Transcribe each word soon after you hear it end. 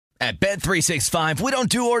At Bet365, we don't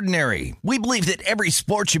do ordinary. We believe that every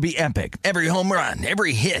sport should be epic. Every home run,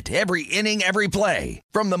 every hit, every inning, every play.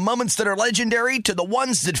 From the moments that are legendary to the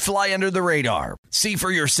ones that fly under the radar. See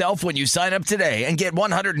for yourself when you sign up today and get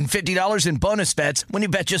 $150 in bonus bets when you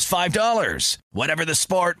bet just $5. Whatever the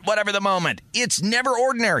sport, whatever the moment, it's never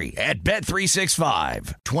ordinary at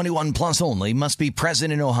Bet365. 21 plus only. Must be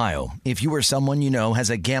present in Ohio. If you or someone you know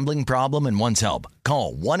has a gambling problem and wants help,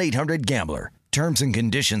 call 1-800-GAMBLER. Terms and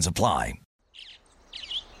conditions apply.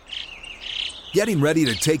 Getting ready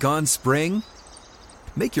to take on spring?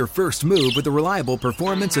 Make your first move with the reliable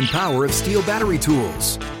performance and power of Steel battery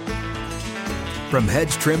tools. From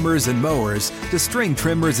hedge trimmers and mowers to string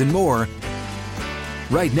trimmers and more,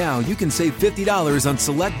 right now you can save $50 on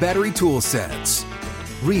select battery tool sets.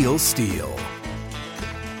 Real Steel.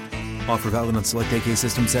 Offer valid on select AK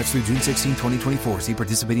system sets through June 16, 2024. See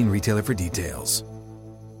participating retailer for details.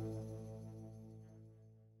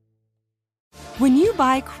 When you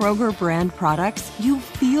buy Kroger brand products, you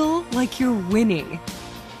feel like you're winning.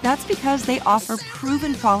 That's because they offer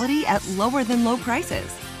proven quality at lower than low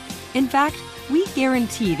prices. In fact, we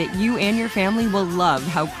guarantee that you and your family will love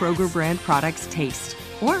how Kroger brand products taste,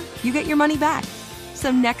 or you get your money back. So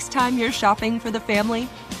next time you're shopping for the family,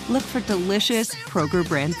 look for delicious Kroger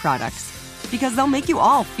brand products, because they'll make you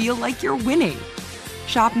all feel like you're winning.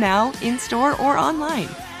 Shop now, in-store, or online.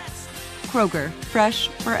 Kroger, fresh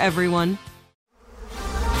for everyone.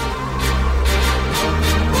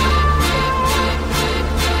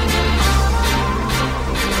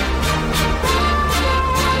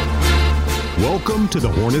 Welcome to the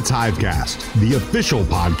Hornets Hivecast, the official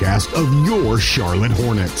podcast of your Charlotte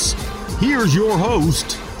Hornets. Here's your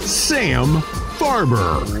host, Sam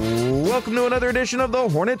Farber. Welcome to another edition of the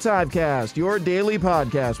Hornets Hivecast, your daily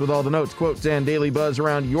podcast with all the notes, quotes, and daily buzz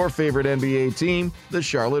around your favorite NBA team, the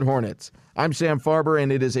Charlotte Hornets. I'm Sam Farber, and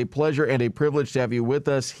it is a pleasure and a privilege to have you with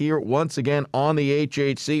us here once again on the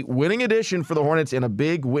HHC. Winning edition for the Hornets, and a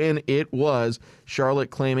big win it was. Charlotte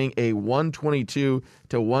claiming a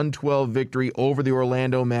 122-112 victory over the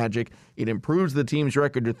Orlando Magic. It improves the team's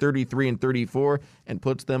record to 33-34 and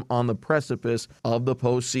puts them on the precipice of the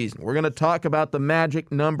postseason. We're going to talk about the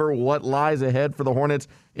magic number, what lies ahead for the Hornets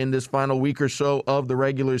in this final week or so of the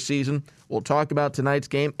regular season. We'll talk about tonight's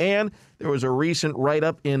game, and there was a recent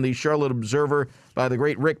write-up in the Charlotte Observer by the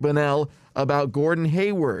great Rick Bonnell about Gordon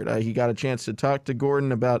Hayward. He got a chance to talk to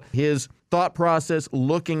Gordon about his thought process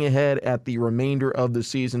looking ahead at the remainder of the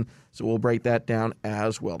season, so we'll break that down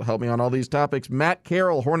as well. To help me on all these topics, Matt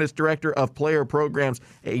Carroll, Hornets Director of Player Programs,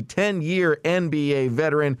 a 10-year NBA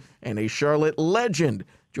veteran and a Charlotte legend,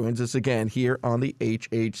 joins us again here on the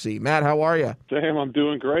HHC. Matt, how are you? Sam, I'm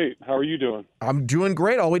doing great. How are you doing? I'm doing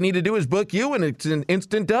great. All we need to do is book you, and it's an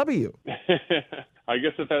instant W. I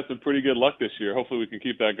guess I've had some pretty good luck this year. Hopefully we can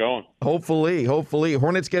keep that going. Hopefully.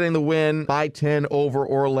 Hornets getting the win by 10 over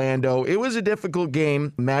Orlando. It was a difficult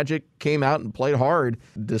game. Magic came out and played hard,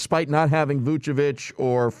 despite not having Vucevic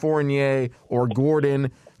or Fournier or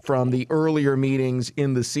Gordon from the earlier meetings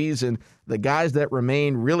in the season. The guys that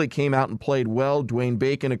remained really came out and played well. Dwayne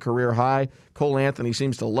Bacon, a career high. Cole Anthony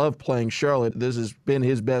seems to love playing Charlotte. This has been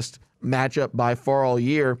his best matchup by far all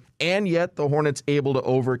year. And yet the Hornets able to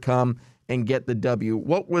overcome and get the W.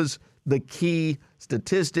 What was the key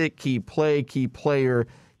statistic, key play, key player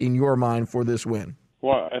in your mind for this win?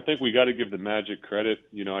 Well, I think we got to give the Magic credit.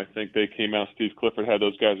 I think they came out, Steve Clifford had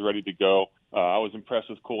those guys ready to go. I was impressed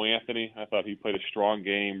with Cole Anthony. I thought he played a strong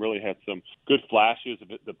game, really had some good flashes of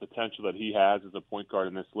the potential that he has as a point guard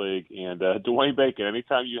in this league. And Dwayne Bacon,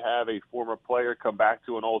 anytime you have a former player come back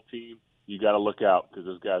to an old team, you got to look out because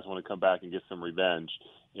those guys want to come back and get some revenge.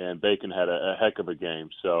 And Bacon had a heck of a game,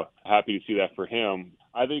 so happy to see that for him.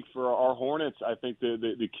 I think for our Hornets, I think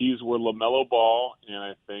the keys were LaMelo Ball and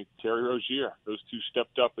I think Terry Rozier. Those two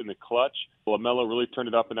stepped up in the clutch. LaMelo really turned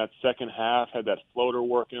it up in that second half, had that floater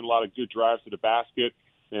working, a lot of good drives to the basket.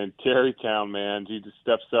 And Terrytown, man, he just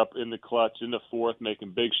steps up in the clutch in the fourth,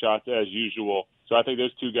 making big shots as usual. So I think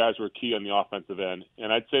those two guys were key on the offensive end.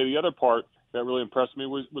 And I'd say the other part that really impressed me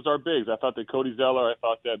was our bigs. I thought that Cody Zeller, I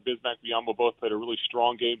thought that Bismack Biyombo both played a really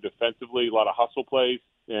strong game defensively, a lot of hustle plays,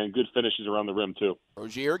 and good finishes around the rim too.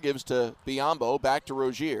 Rozier gives to Biyombo, back to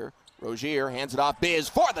Rozier. Rozier hands it off Biz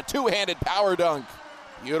for the two-handed power dunk.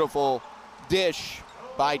 Beautiful dish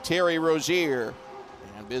by Terry Rozier.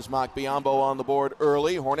 And Bismack Biyombo on the board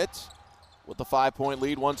early. Hornets with the 5-point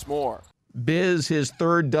lead once more. Biz, his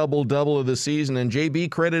third double-double of the season, and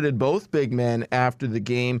JB credited both big men after the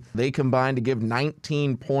game. They combined to give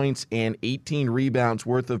 19 points and 18 rebounds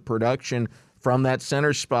worth of production from that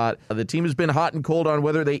center spot. The team has been hot and cold on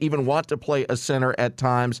whether they even want to play a center at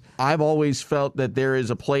times. I've always felt that there is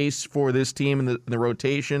a place for this team in the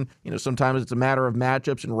rotation. Sometimes it's a matter of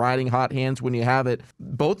matchups and riding hot hands when you have it.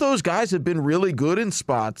 Both those guys have been really good in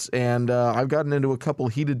spots, and I've gotten into a couple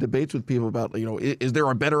heated debates with people about, is there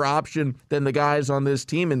a better option than the guys on this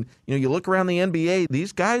team? And, you look around the NBA,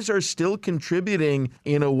 these guys are still contributing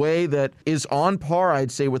in a way that is on par,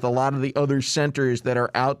 I'd say, with a lot of the other centers that are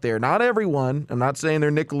out there. Not everyone. I'm not saying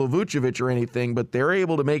they're Nikola Vucevic or anything, but they're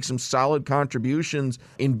able to make some solid contributions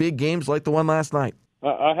in big games like the one last night.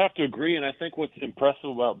 I have to agree, and I think what's impressive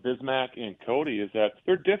about Bismack and Cody is that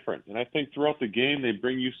they're different. And I think throughout the game, they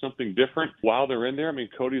bring you something different while they're in there. I mean,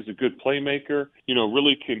 Cody's a good playmaker,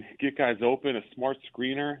 really can get guys open, a smart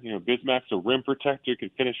screener. Bismack's a rim protector, can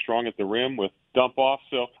finish strong at the rim with dump off.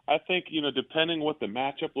 So I think, depending what the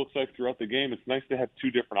matchup looks like throughout the game, it's nice to have two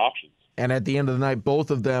different options. And at the end of the night, both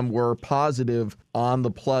of them were positive on the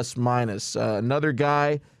plus-minus. Another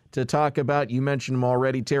guy to talk about, you mentioned him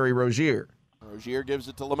already, Terry Rozier. Rozier gives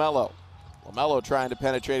it to LaMelo. LaMelo trying to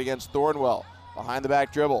penetrate against Thornwell. Behind the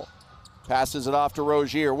back dribble. Passes it off to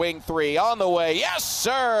Rozier. Wing three on the way. Yes,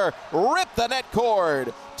 sir! Rip the net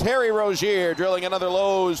cord. Terry Rozier drilling another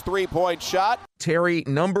Lowe's three-point shot. Terry,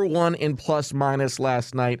 number one in plus-minus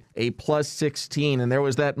last night, a plus 16. And there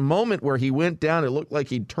was that moment where he went down. It looked like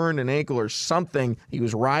he'd turned an ankle or something. He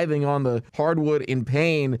was writhing on the hardwood in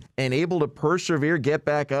pain and able to persevere, get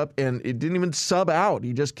back up, and it didn't even sub out.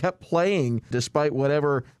 He just kept playing despite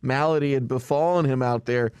whatever malady had befallen him out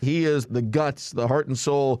there. He is the guts, the heart and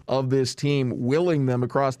soul of this team, willing them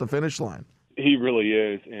across the finish line. He really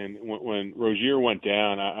is. And when Rozier went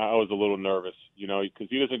down, I was a little nervous, because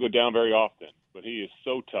he doesn't go down very often. But he is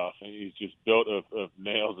so tough, and he's just built of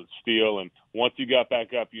nails and steel. And once he got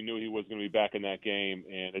back up, you knew he was going to be back in that game,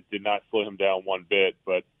 and it did not slow him down one bit.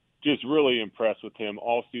 But just really impressed with him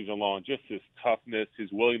all season long, just his toughness, his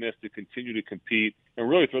willingness to continue to compete, and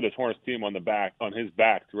really throw this Hornets team on his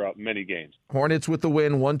back throughout many games. Hornets with the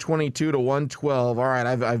win, 122-112. All right,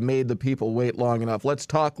 I've made the people wait long enough. Let's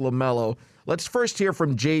talk LaMelo. Let's first hear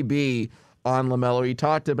from JB on LaMelo. He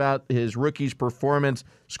talked about his rookie's performance,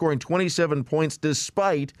 scoring 27 points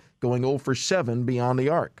despite going 0 for 7 beyond the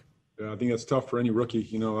arc. Yeah, I think that's tough for any rookie.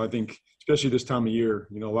 I think especially this time of year,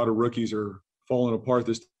 a lot of rookies are falling apart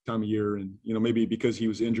this time of year. And, maybe because he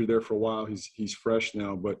was injured there for a while, he's fresh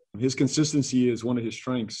now. But his consistency is one of his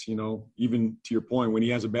strengths, even to your point, when he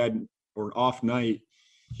has a bad or off night,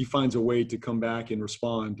 he finds a way to come back and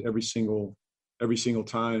respond every single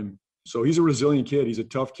time. So he's a resilient kid. He's a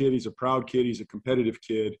tough kid. He's a proud kid. He's a competitive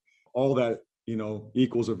kid. All that,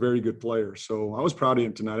 equals a very good player. So I was proud of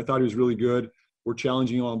him tonight. I thought he was really good. We're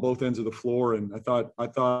challenging on both ends of the floor. And I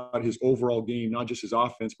thought his overall game, not just his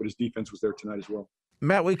offense, but his defense was there tonight as well.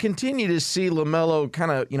 Matt, we continue to see LaMelo kind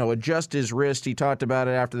of, adjust his wrist. He talked about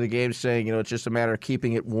it after the game, saying, it's just a matter of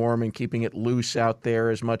keeping it warm and keeping it loose out there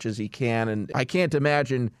as much as he can. And I can't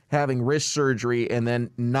imagine having wrist surgery and then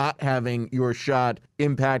not having your shot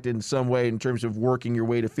impacted in some way in terms of working your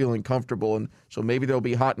way to feeling comfortable. And so maybe there'll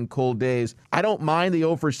be hot and cold days. I don't mind the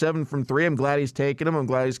 0 for 7 from 3. I'm glad he's taking them. I'm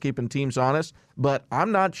glad he's keeping teams honest. But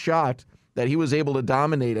I'm not shocked that he was able to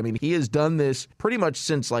dominate. I mean, he has done this pretty much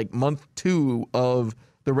since month 2 of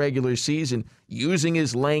the regular season, using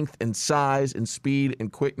his length and size and speed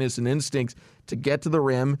and quickness and instincts to get to the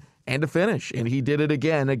rim and to finish. And he did it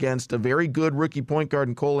again against a very good rookie point guard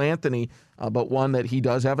in Cole Anthony, but one that he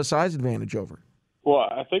does have a size advantage over. Well,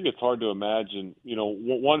 I think it's hard to imagine,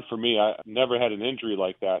 one for me, I never had an injury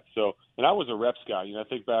like that. So, and I was a reps guy. I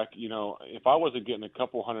think back, if I wasn't getting a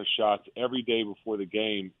couple hundred shots every day before the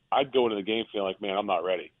game, I'd go into the game feeling like, man, I'm not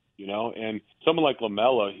ready, and someone like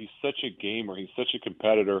LaMelo, he's such a gamer. He's such a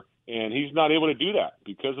competitor. And he's not able to do that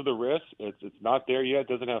because of the wrist. It's not there yet.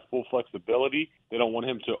 Doesn't have full flexibility. They don't want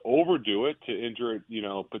him to overdo it to injure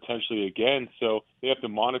it, potentially again. So they have to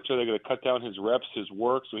monitor. They're going to cut down his reps, his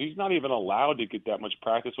work. So he's not even allowed to get that much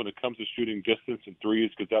practice when it comes to shooting distance and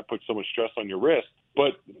threes because that puts so much stress on your wrist.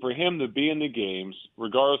 But for him to be in the games,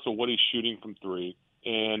 regardless of what he's shooting from three,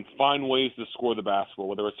 and find ways to score the basketball,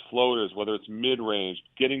 whether it's floaters, whether it's mid-range,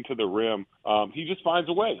 getting to the rim. He just finds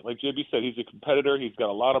a way. Like JB said, he's a competitor. He's got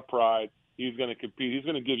a lot of pride. He's going to compete. He's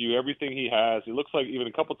going to give you everything he has. It looks like even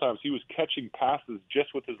a couple times he was catching passes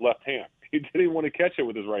just with his left hand. He didn't want to catch it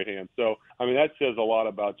with his right hand. So, that says a lot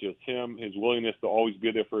about just him, his willingness to always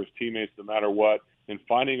be there for his teammates no matter what, and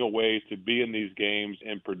finding a way to be in these games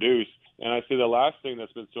and produce. And I say the last thing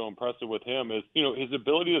that's been so impressive with him is, his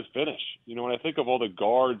ability to finish. When I think of all the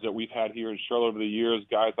guards that we've had here in Charlotte over the years,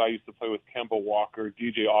 guys I used to play with, Kemba Walker,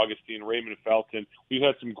 DJ Augustine, Raymond Felton, we've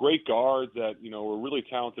had some great guards that, were really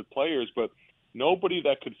talented players, but nobody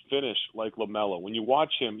that could finish like LaMelo. When you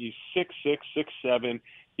watch him, he's 6'6", 6'7".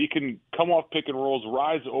 He can come off pick and rolls,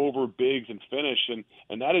 rise over bigs, and finish.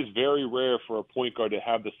 And that is very rare for a point guard to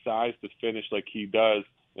have the size to finish like he does.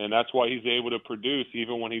 And that's why he's able to produce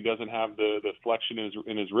even when he doesn't have the flexion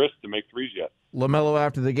in his wrist to make threes yet. LaMelo,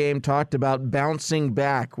 after the game, talked about bouncing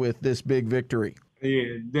back with this big victory.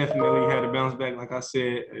 Yeah, definitely had to bounce back. Like I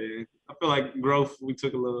said, I feel like growth, we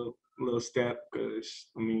took a little step because,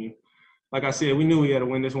 like I said, we knew we had to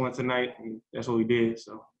win this one tonight, and that's what we did.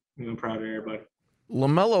 So I'm proud of everybody.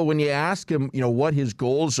 LaMelo, when you ask him, what his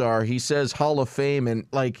goals are, he says Hall of Fame, and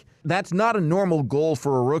that's not a normal goal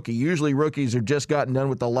for a rookie. Usually rookies have just gotten done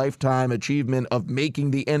with the lifetime achievement of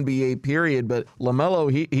making the NBA period, but LaMelo,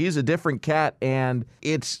 he's a different cat, and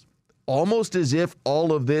it's almost as if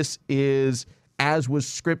all of this is as was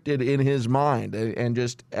scripted in his mind and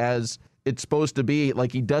just as it's supposed to be.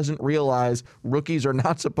 Like, he doesn't realize rookies are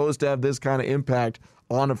not supposed to have this kind of impact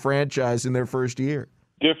on a franchise in their first year.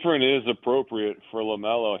 Different is appropriate for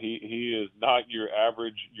LaMelo. He is not your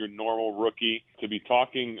average, your normal rookie. To be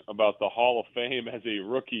talking about the Hall of Fame as a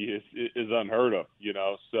rookie is unheard of,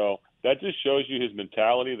 So that just shows you his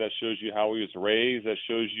mentality. That shows you how he was raised. That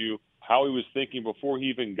shows you how he was thinking before he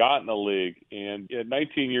even got in the league. And at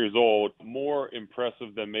 19 years old, more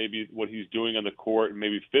impressive than maybe what he's doing on the court and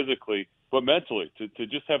maybe physically, but mentally, to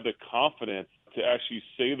just have the confidence to actually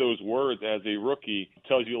say those words as a rookie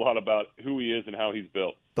tells you a lot about who he is and how he's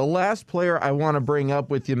built. The last player I want to bring up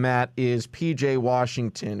with you, Matt, is P.J.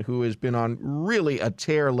 Washington, who has been on really a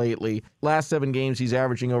tear lately. Last 7 games, he's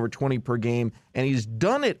averaging over 20 per game, and he's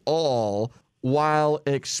done it all while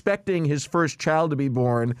expecting his first child to be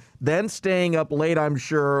born, then staying up late, I'm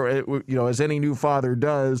sure, as any new father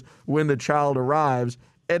does when the child arrives,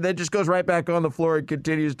 and then just goes right back on the floor and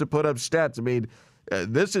continues to put up stats.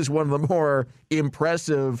 This is one of the more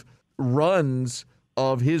impressive runs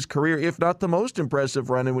of his career, if not the most impressive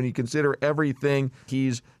run. And when you consider everything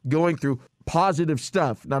he's going through, positive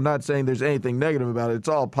stuff. And I'm not saying there's anything negative about it. It's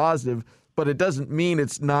all positive, but it doesn't mean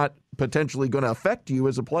it's not potentially going to affect you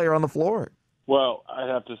as a player on the floor. Well, I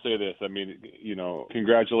have to say this.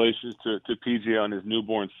 Congratulations to PJ on his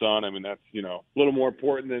newborn son. That's, a little more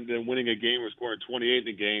important than winning a game or scoring 28 in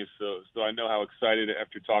the game. So I know how excited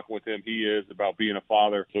after talking with him he is about being a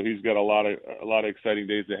father. So he's got a lot of exciting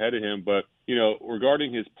days ahead of him. But,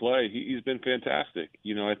 regarding his play, he's been fantastic.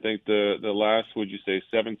 I think the last,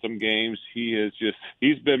 7-some games,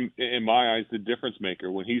 he's been, in my eyes, the difference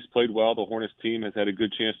maker. When he's played well, the Hornets team has had a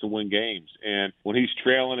good chance to win games. And when he's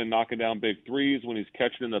trailing and knocking down big threes, when he's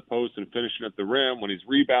catching in the post and finishing at the rim, when he's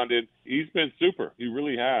rebounded, he's been super. He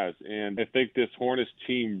really has. And I think this Hornets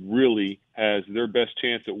team really has their best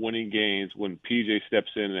chance at winning games when PJ steps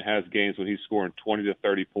in and has games when he's scoring 20 to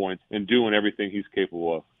 30 points and doing everything he's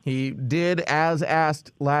capable of. He did as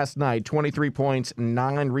asked last night, 23 points,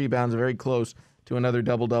 9 rebounds, very close to another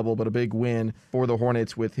double-double, but a big win for the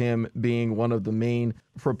Hornets with him being one of the main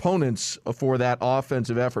proponents for that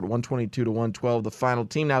offensive effort, 122-112, the final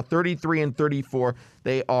team. Now 33-34,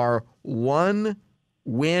 they are 1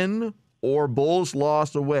 win or Bulls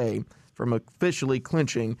loss away from officially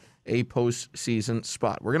clinching a postseason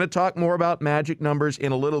spot. We're going to talk more about magic numbers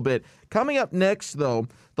in a little bit. Coming up next, though,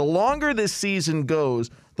 the longer this season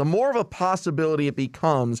goes, the more of a possibility it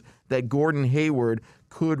becomes that Gordon Hayward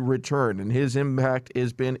could return, and his impact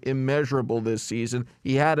has been immeasurable this season.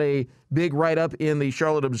 He had a big write-up in the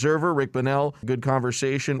Charlotte Observer. Rick Bonnell, good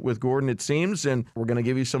conversation with Gordon, it seems, and we're going to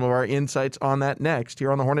give you some of our insights on that next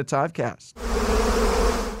here on the Hornets Hivecast.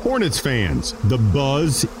 Hornets fans, the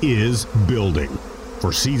buzz is building.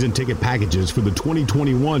 For season ticket packages for the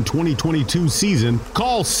 2021-2022 season,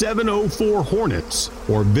 call 704-HORNETS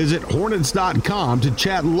or visit Hornets.com to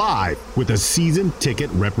chat live with a season ticket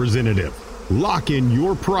representative. Lock in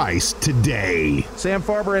your price today. Sam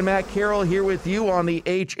Farber and Matt Carroll here with you on the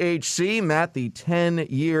HHC. Matt, the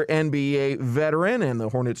 10-year NBA veteran and the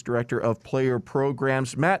Hornets Director of Player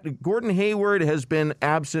Programs. Matt, Gordon Hayward has been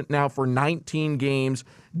absent now for 19 games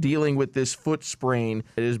dealing with this foot sprain.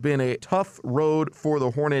 It has been a tough road for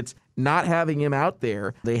the Hornets not having him out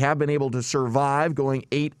there. They have been able to survive going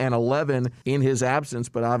 8-11 in his absence,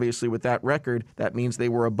 but obviously with that record, that means they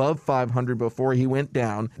were above 500 before he went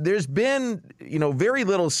down. There's been, very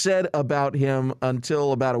little said about him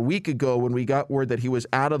until about a week ago when we got word that he was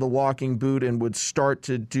out of the walking boot and would start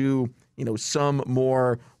to do some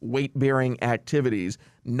more weight-bearing activities.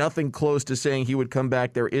 nothing close to saying he would come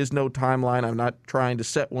back. There is no timeline. I'm not trying to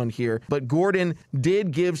set one here. But Gordon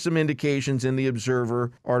did give some indications in the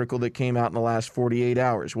Observer article that came out in the last 48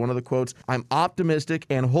 hours. One of the quotes, "I'm optimistic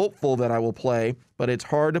and hopeful that I will play, but it's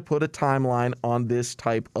hard to put a timeline on this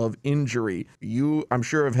type of injury." You, I'm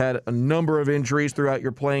sure, have had a number of injuries throughout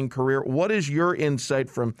your playing career. What is your insight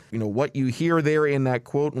from, what you hear there in that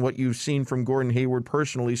quote and what you've seen from Gordon Hayward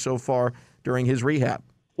personally so far during his rehab?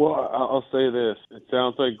 Well, I'll say this. It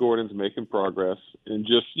sounds like Gordon's making progress. And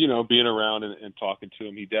just, being around and talking to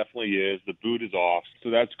him, he definitely is. The boot is off, so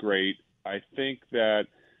that's great. I think that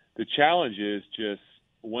the challenge is just,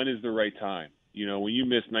 when is the right time? When you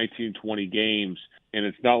miss 19, 20 games, and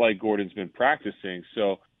it's not like Gordon's been practicing,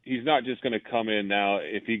 so he's not just going to come in now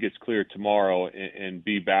if he gets cleared tomorrow and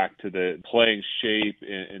be back to the playing shape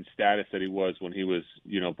and status that he was when he was,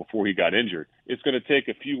 before he got injured. It's going to take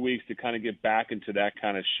a few weeks to kind of get back into that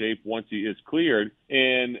kind of shape once he is cleared.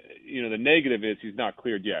 And, the negative is he's not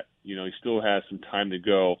cleared yet. He still has some time to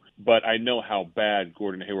go. But I know how bad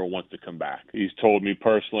Gordon Hayward wants to come back. He's told me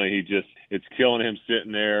personally it's killing him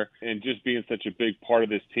sitting there and just being such a big part of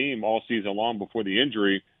this team all season long before the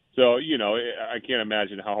injury. So, I can't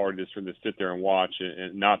imagine how hard it is for him to sit there and watch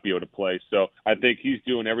and not be able to play. So I think he's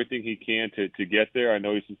doing everything he can to get there. I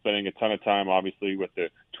know he's been spending a ton of time, obviously, with the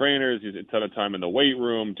trainers. He's a ton of time in the weight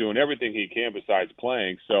room, doing everything he can besides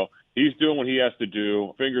playing. So he's doing what he has to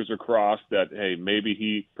do. Fingers are crossed that, hey, maybe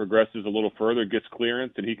he progresses a little further, gets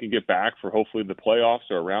clearance, and he can get back for hopefully the playoffs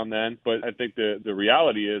or around then. But I think the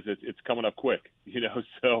reality is it's coming up quick,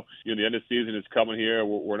 So, the end of the season is coming here.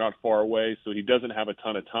 We're not far away, so he doesn't have a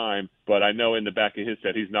ton of time. But I know in the back of his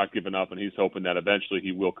head he's not giving up, and he's hoping that eventually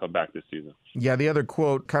he will come back this season. Yeah, the other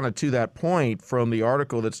quote kind of to that point from the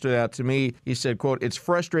article that stood out to me, he said, quote, "It's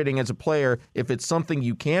frustrating as a player. If it's something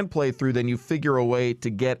you can play through, then you figure a way to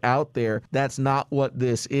get out there. That's not what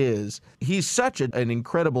this is." He's such an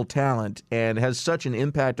incredible talent and has such an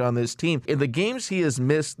impact on this team. In the games he has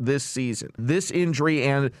missed this season, this injury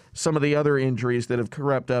and some of the other injuries that have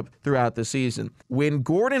crept up throughout the season, when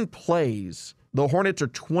Gordon plays, the Hornets are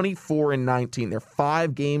 24-19. They're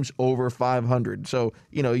 5 games over 500. So,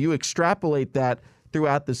 you extrapolate that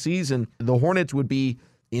throughout the season, the Hornets would be,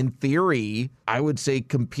 in theory, I would say,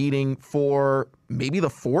 competing for maybe the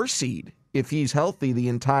 4 seed if he's healthy the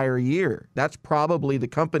entire year. That's probably the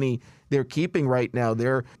company they're keeping right now.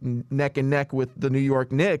 They're neck and neck with the New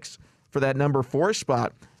York Knicks for that number 4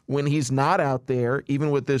 spot. When he's not out there,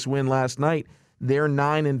 even with this win last night, they're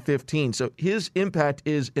 9-15. So his impact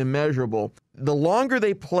is immeasurable. The longer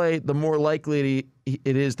they play, the more likely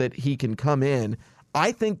it is that he can come in.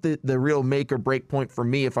 I think that the real make or break point for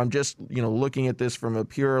me, if I'm just, looking at this from a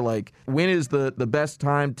pure, when is the best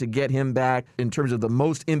time to get him back in terms of the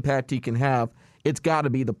most impact he can have, it's got to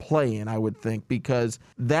be the play-in, I would think, because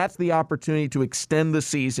that's the opportunity to extend the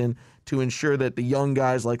season to ensure that the young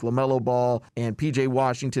guys like LaMelo Ball and P.J.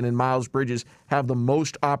 Washington and Miles Bridges have the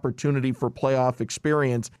most opportunity for playoff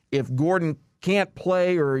experience. If Gordon can't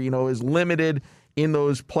play or, is limited in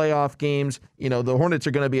those playoff games, the Hornets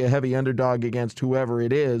are going to be a heavy underdog against whoever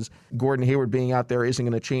it is. Gordon Hayward being out there isn't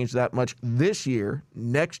going to change that much this year.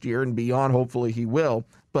 Next year and beyond, hopefully he will.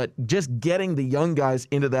 But just getting the young guys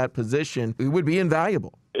into that position, it would be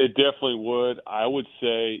invaluable. It definitely would. I would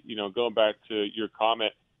say, going back to your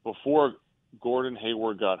comment, before Gordon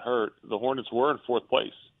Hayward got hurt, the Hornets were in 4th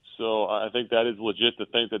place. So I think that is legit to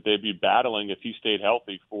think that they'd be battling, if he stayed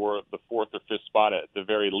healthy, for the 4th or 5th spot at the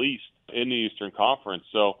very least in the Eastern Conference.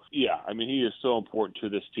 So, yeah, he is so important to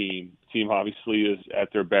this team. The team obviously is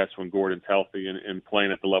at their best when Gordon's healthy and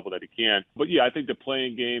playing at the level that he can. But, yeah, I think the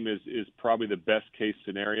playing game is probably the best case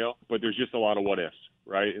scenario, but there's just a lot of what ifs,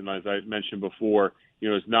 right? And as I mentioned before,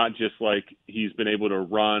 it's not just like he's been able to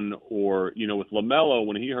run or, with LaMelo,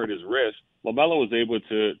 when he hurt his wrist, LaMelo was able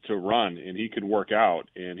to run, and he could work out,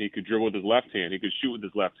 and he could dribble with his left hand. He could shoot with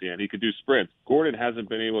his left hand. He could do sprints. Gordon hasn't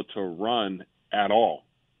been able to run at all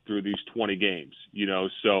through these 20 games,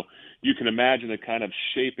 So you can imagine the kind of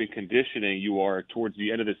shape and conditioning you are towards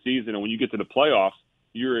the end of the season. And when you get to the playoffs,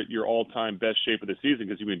 you're at your all-time best shape of the season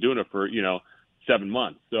because you've been doing it for, 7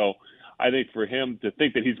 months. So I think for him to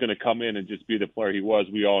think that he's going to come in and just be the player he was,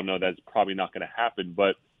 we all know that's probably not going to happen.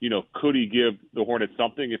 But, could he give the Hornets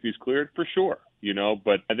something if he's cleared? For sure,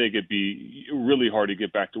 but I think it'd be really hard to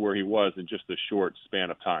get back to where he was in just a short span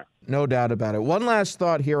of time. No doubt about it. One last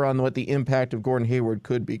thought here on what the impact of Gordon Hayward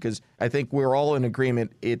could be, because I think we're all in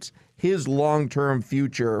agreement. It's his long-term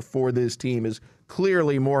future for this team is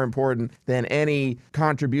clearly more important than any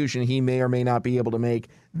contribution he may or may not be able to make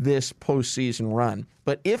this postseason run.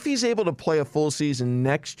 But if he's able to play a full season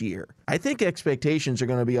next year, I think expectations are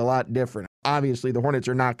going to be a lot different. Obviously, the Hornets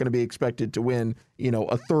are not going to be expected to win,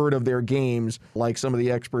 a third of their games like some of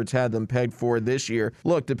the experts had them pegged for this year.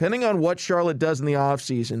 Look, depending on what Charlotte does in the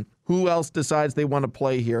offseason, who else decides they want to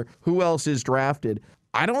play here, who else is drafted,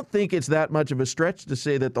 I don't think it's that much of a stretch to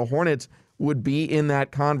say that the Hornets would be in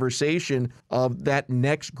that conversation of that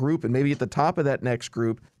next group and maybe at the top of that next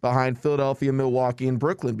group behind Philadelphia, Milwaukee, and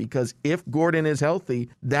Brooklyn. Because if Gordon is healthy,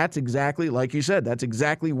 that's exactly, like you said, that's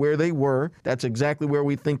exactly where they were. That's exactly where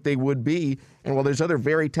we think they would be. And while there's other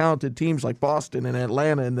very talented teams like Boston and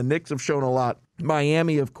Atlanta, and the Knicks have shown a lot,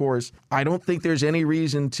 Miami, of course, I don't think there's any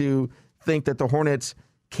reason to think that the Hornets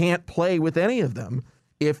can't play with any of them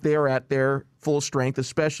if they're at their full strength,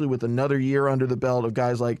 especially with another year under the belt of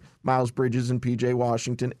guys like Miles Bridges and P.J.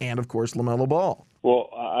 Washington and, of course, LaMelo Ball.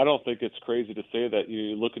 Well, I don't think it's crazy to say that.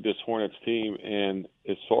 You look at this Hornets team, and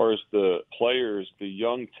as far as the players, the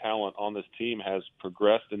young talent on this team has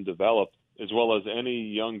progressed and developed as well as any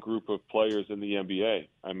young group of players in the NBA.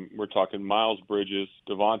 We're talking Miles Bridges,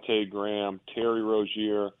 Devontae Graham, Terry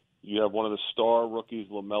Rozier. You have one of the star rookies,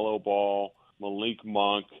 LaMelo Ball, Malik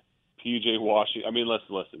Monk, P.J. Washington.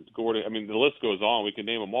 Listen, Gordon. The list goes on. We can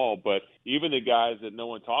name them all, but even the guys that no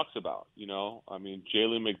one talks about, Jalen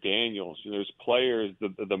McDaniels. There's players,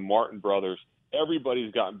 the Martin brothers.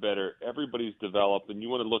 Everybody's gotten better. Everybody's developed, and you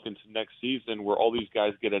want to look into next season where all these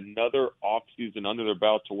guys get another offseason under their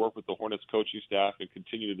belt to work with the Hornets coaching staff and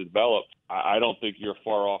continue to develop. I don't think you're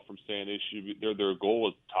far off from saying their goal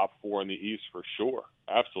is top 4 in the East for sure.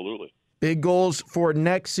 Absolutely. Big goals for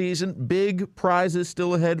next season. Big prizes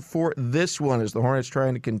still ahead for this one as the Hornets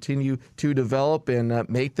trying to continue to develop and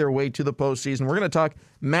make their way to the postseason. We're going to talk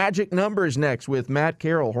magic numbers next with Matt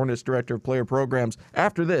Carroll, Hornets Director of Player Programs,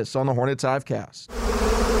 after this on the Hornets Hivecast.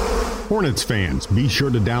 Hornets fans, be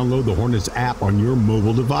sure to download the Hornets app on your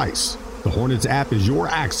mobile device. The Hornets app is your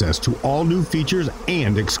access to all new features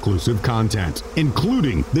and exclusive content,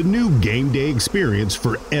 including the new game day experience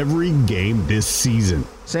for every game this season.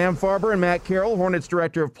 Sam Farber and Matt Carroll, Hornets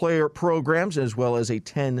Director of Player Programs, as well as a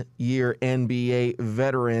 10-year NBA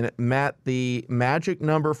veteran. Matt, the magic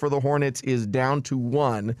number for the Hornets is down to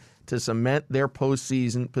 1 to cement their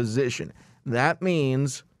postseason position. That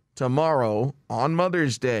means tomorrow, on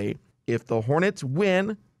Mother's Day, if the Hornets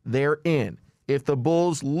win, they're in. If the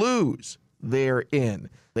Bulls lose, they're in.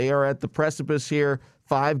 They are at the precipice here.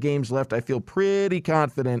 5 games left. I feel pretty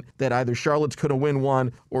confident that either Charlotte's going to win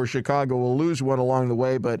one or Chicago will lose one along the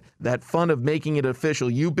way, but that fun of making it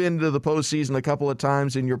official. You've been to the postseason a couple of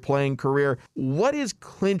times in your playing career. What is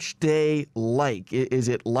clinch day like? Is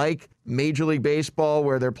it like Major League Baseball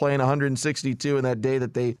where they're playing 162 and that day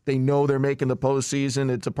that they know they're making the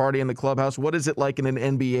postseason? It's a party in the clubhouse. What is it like in an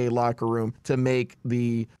NBA locker room to make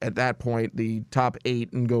at that point, the top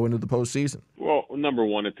 8 and go into the postseason? Well, number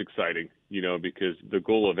one, it's exciting, because the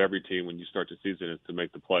goal of every team when you start the season is to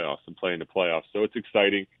make the playoffs and play in the playoffs. So it's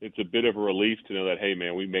exciting. It's a bit of a relief to know that, hey,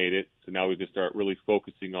 man, we made it. So now we can start really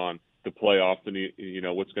focusing on the playoffs and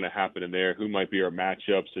what's going to happen in there, who might be our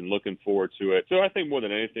matchups, and looking forward to it. So I think more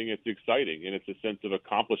than anything, it's exciting, and it's a sense of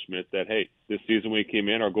accomplishment that, hey, this season we came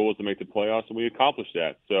in, our goal was to make the playoffs, and we accomplished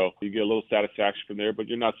that. So you get a little satisfaction from there, but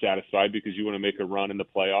you're not satisfied because you want to make a run in the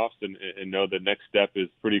playoffs and know the next step is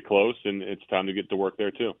pretty close, and it's time to get to work there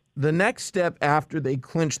too. The next step after they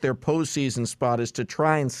clinch their postseason spot is to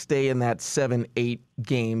try and stay in that 7-8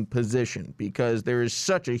 game position, because there is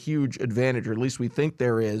such a huge advantage, or at least we think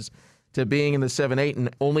there is, to being in the 7-8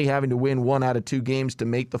 and only having to win 1 out of 2 games to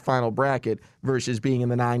make the final bracket versus being in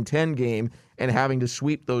the 9-10 game and having to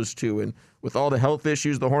sweep those 2. And with all the health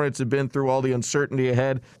issues the Hornets have been through, all the uncertainty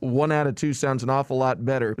ahead, 1 out of 2 sounds an awful lot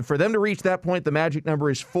better. For them to reach that point, the magic number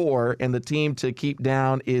is 4, and the team to keep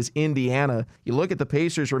down is Indiana. You look at the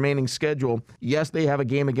Pacers' remaining schedule. Yes, they have a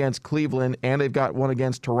game against Cleveland, and they've got one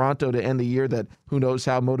against Toronto to end the year that who knows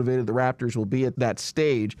how motivated the Raptors will be at that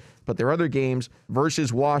stage. But their other games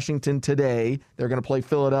versus Washington today, they're going to play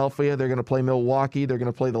Philadelphia, they're going to play Milwaukee, they're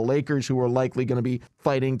going to play the Lakers, who are likely going to be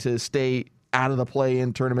fighting to stay out of the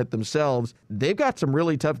play-in tournament themselves. They've got some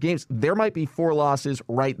really tough games. There might be 4 losses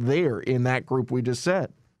right there in that group we just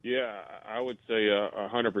said. Yeah, I would say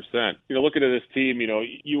 100%. Looking at this team,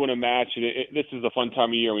 you want to match, and this is a fun time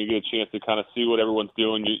of year when you get a chance to kind of see what everyone's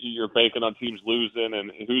doing. You're banking on teams losing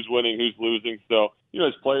and who's winning, who's losing. So,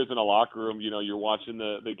 as players in a locker room, you're watching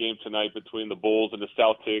the game tonight between the Bulls and the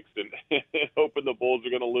Celtics and hoping the Bulls are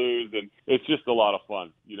going to lose. And it's just a lot of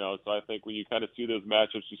fun, So I think when you kind of see those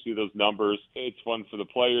matchups, you see those numbers, it's fun for the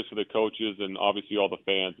players, for the coaches, and obviously all the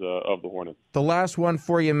fans of the Hornets. The last one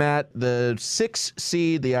for you, Matt, the 6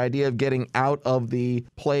 seed, the idea of getting getting out of the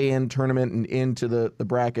play-in tournament and into the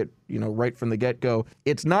bracket, right from the get-go.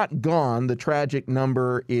 It's not gone. The tragic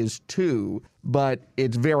number is 2, but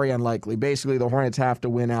it's very unlikely. Basically, the Hornets have to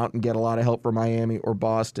win out and get a lot of help from Miami or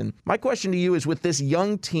Boston. My question to you is, with this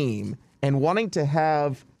young team and wanting to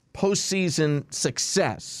have postseason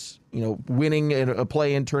success, winning a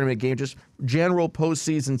play-in tournament game, just general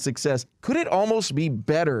postseason success, could it almost be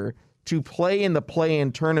better to play in the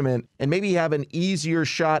play-in tournament and maybe have an easier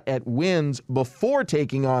shot at wins before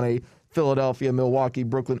taking on a Philadelphia, Milwaukee,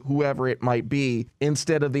 Brooklyn, whoever it might be,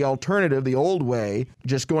 instead of the alternative, the old way,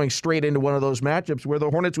 just going straight into one of those matchups where the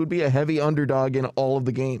Hornets would be a heavy underdog in all of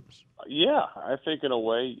the games? Yeah, I think in a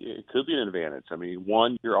way it could be an advantage. I mean,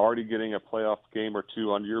 one, you're already getting a playoff game or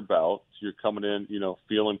two under your belt. So you're coming in,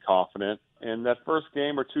 feeling confident. And that first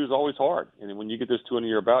game or two is always hard. And when you get this 2 under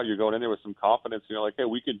your belt, you're going in there with some confidence. You're like, hey,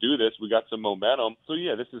 we can do this. We got some momentum. So,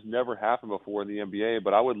 yeah, this has never happened before in the NBA.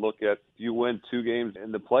 But I would look at, if you win 2 games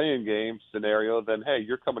in the play-in game scenario, then, hey,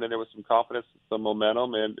 you're coming in there with some confidence, some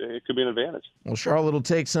momentum, and it could be an advantage. Well, Charlotte will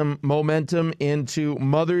take some momentum into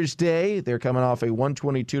Mother's Day. They're coming off a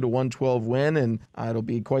 122-112 win, and it'll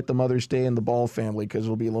be quite the Mother's Day in the Ball family, because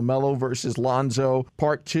it'll be LaMelo versus Lonzo,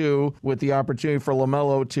 part 2, with the opportunity for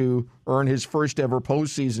LaMelo to earn his first ever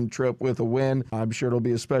postseason trip with a win. I'm sure it'll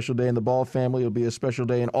be a special day in the Ball family. It'll be a special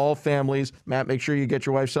day in all families. Matt, make sure you get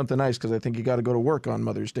your wife something nice, because I think you got to go to work on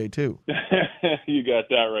Mother's Day too. You got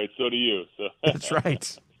that right. So do you. So. That's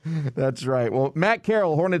right. That's right. Well, Matt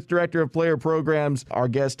Carroll, Hornets Director of Player Programs, our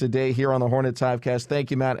guest today here on the Hornets Hivecast.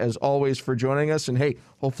 Thank you, Matt, as always, for joining us. And, hey,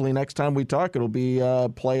 hopefully next time we talk, it'll be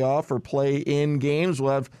playoff or play-in games.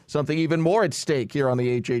 We'll have something even more at stake here on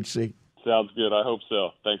the HHC. Sounds good. I hope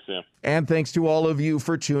so. Thanks, Sam. And thanks to all of you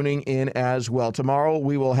for tuning in as well. Tomorrow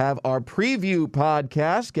we will have our preview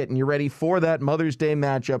podcast, getting you ready for that Mother's Day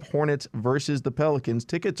matchup, Hornets versus the Pelicans.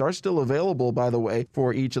 Tickets are still available, by the way,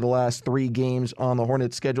 for each of the last 3 games on the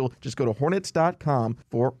Hornets schedule. Just go to Hornets.com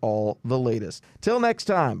for all the latest. Till next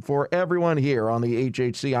time, for everyone here on the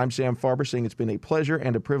HHC, I'm Sam Farber, saying it's been a pleasure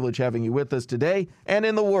and a privilege having you with us today. And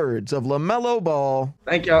in the words of LaMelo Ball,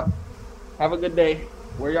 thank y'all. Have a good day.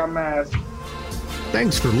 Wear your mask.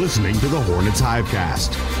 Thanks for listening to the Hornets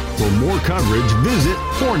Hivecast. For more coverage, visit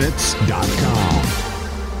Hornets.com.